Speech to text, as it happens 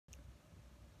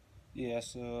Yeah,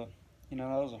 so, that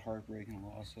was a heartbreaking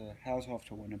loss. Hats off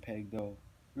to Winnipeg, though.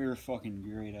 We were a fucking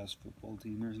great ass football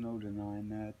team. There's no denying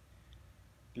that.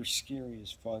 They're scary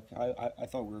as fuck. I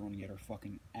thought we were going to get our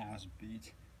fucking ass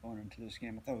beat going into this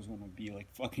game. I thought it was going to be like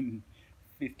fucking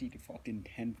 50 to fucking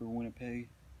 10 for Winnipeg.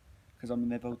 Because, I mean,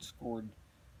 they've outscored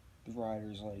the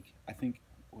Riders like, I think,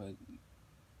 what,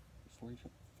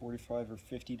 45 or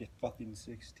 50 to fucking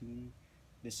 16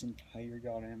 this entire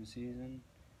goddamn season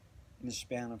in the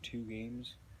span of 2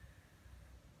 games.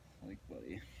 Like,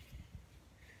 buddy,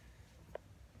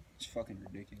 it's fucking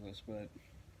ridiculous. But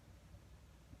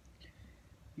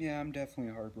yeah, I'm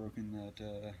definitely heartbroken that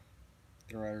the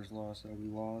Riders lost, that we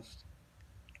lost.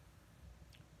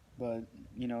 But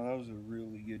that was a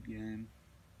really good game,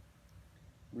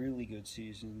 really good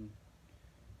season.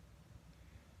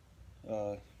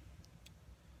 Uh,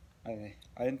 I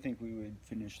didn't think we would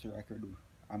finish the record.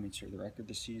 I mean, sorry, the record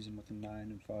this season with a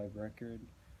 9-5 record,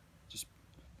 just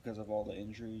because of all the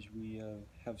injuries we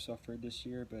have suffered this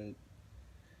year. But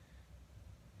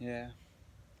yeah,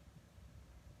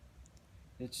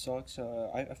 it sucks.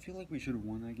 I feel like we should have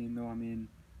won that game though. I mean,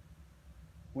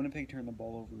 Winnipeg turned the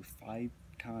ball over 5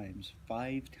 times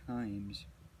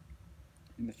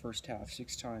in the first half,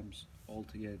 6 times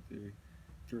altogether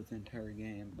throughout the entire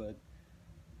game. But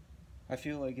I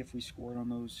feel like if we scored on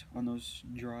those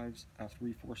drives after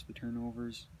we forced the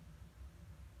turnovers,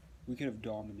 we could have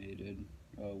dominated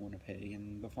Winnipeg,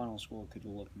 and the final score could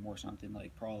have looked more something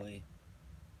like probably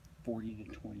 40-20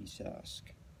 Sask.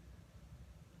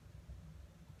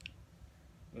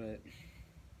 But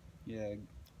yeah,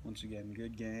 once again,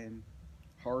 good game,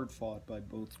 hard fought by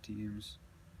both teams,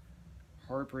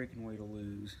 heartbreaking way to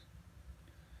lose.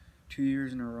 2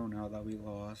 years in a row now that we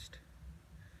lost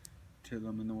to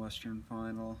them in the Western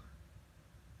Final.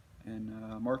 And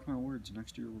mark my words,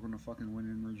 next year we're gonna fucking win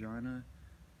in Regina.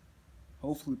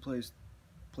 Hopefully,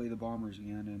 play the Bombers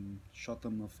again and shut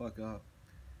them the fuck up.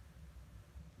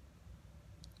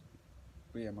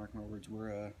 But yeah, mark my words,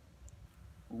 we're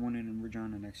winning in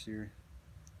Regina next year.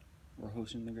 We're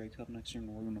hosting the Grey Cup next year,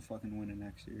 and we're gonna fucking win it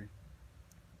next year.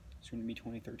 It's gonna be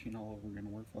 2013 all over again.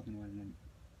 We're fucking winning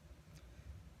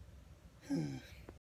it.